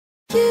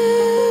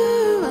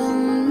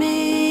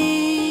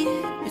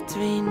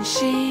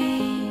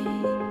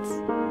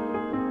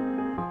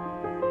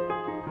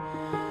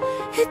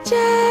It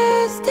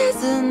just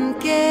doesn't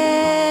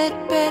get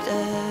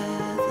better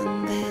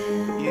than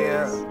this.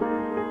 Yeah.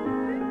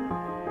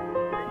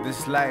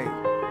 This light.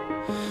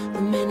 The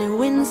many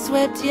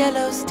windswept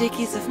yellow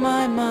stickies of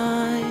my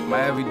mind,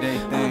 My everyday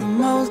on the thing.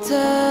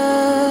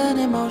 molten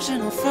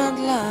emotional front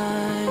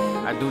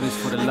line. I do this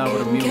for the love of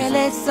the music.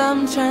 Careless,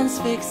 I'm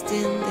transfixed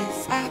in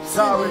this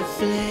absolute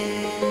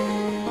bliss.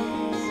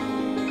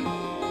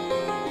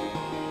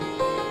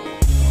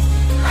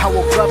 I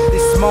woke up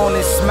this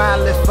morning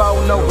smiling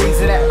for no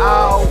reason at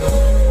all.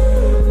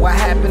 What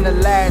happened to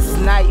last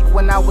night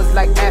when I was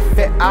like F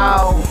it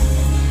all?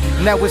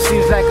 Now it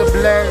seems like a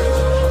blur,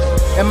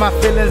 and my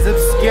feelings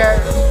obscure.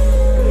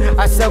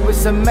 I said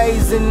it's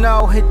amazing,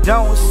 no, it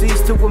don't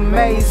cease to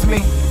amaze me.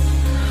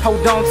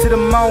 Hold on to the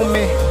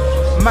moment,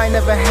 might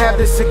never have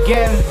this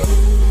again.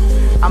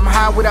 I'm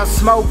high without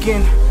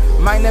smoking,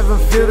 might never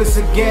feel this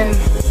again.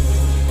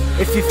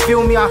 If you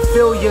feel me, I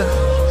feel you.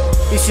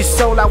 It's your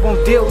soul, I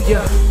won't deal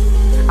ya.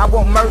 I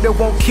won't murder,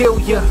 won't kill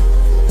ya,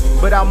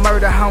 but I'll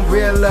murder how I'm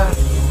realer.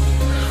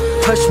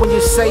 Hush when you're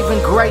saving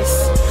grace,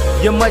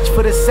 you're much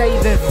for the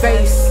saving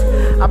face.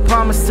 I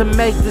promise to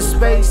make the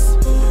space,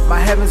 my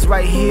heaven's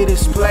right here,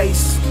 this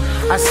place.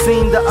 I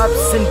seen the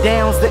ups and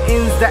downs, the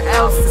ins, the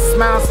outs, the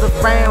smiles, the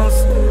frowns,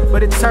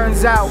 but it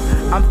turns out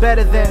I'm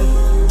better than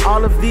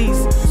all of these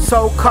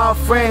so-called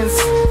friends.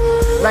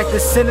 Like the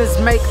sinners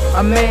make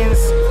amends.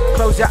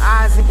 Close your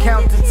eyes and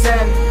count to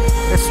 10.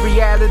 It's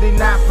reality,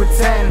 not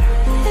pretend.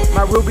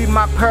 My ruby,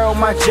 my pearl,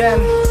 my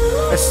gem.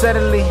 And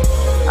suddenly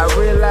I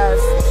realize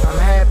I'm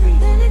happy.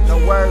 No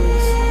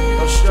worries,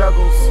 no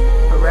struggles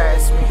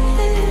harass me.